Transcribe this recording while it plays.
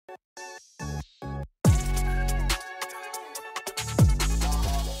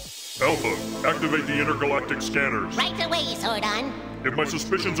Alpha, activate the intergalactic scanners. Right away, Zordon. If my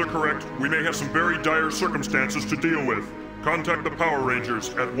suspicions are correct, we may have some very dire circumstances to deal with. Contact the Power Rangers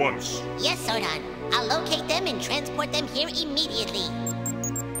at once. Yes, Zordon. I'll locate them and transport them here immediately.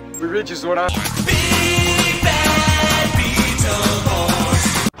 We read you, Zordon. Big bad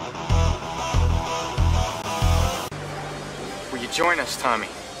Beetleborgs. Will you join us, Tommy?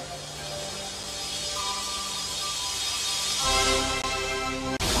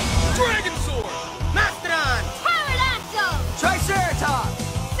 Dragon Sword! Mastodon! Pterodactyl! Triceratops!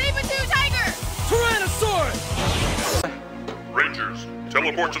 Saber-tooth tiger! Tyrannosaurus! Rangers,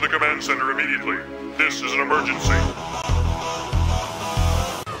 teleport to the command center immediately. This is an emergency.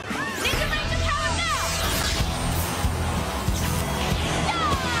 Ninja Ranger power now!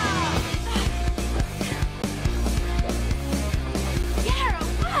 Yeah, it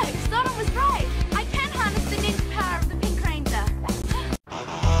works! Zordon was right. I can harness the ninja power of the Pink Ranger.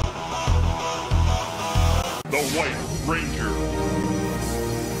 The White Ranger.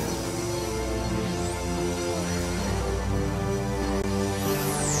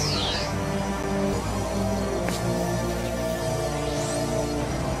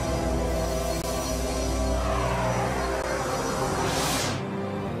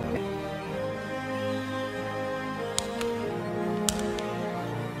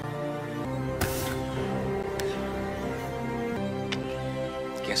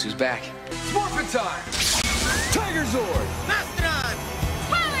 Guess who's back? Morphin time! Tigerzord! Mastodon!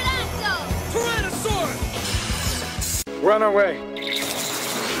 Pterodactyl! Tyrannosaurus! We're on our way.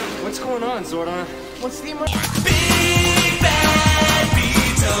 What's going on, Zordon? What's the emergency? Big bad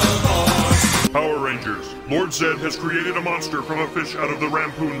Beetleborgs. Power Rangers, Lord Zed has created a monster from a fish out of the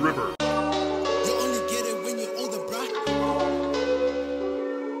Rampoon River.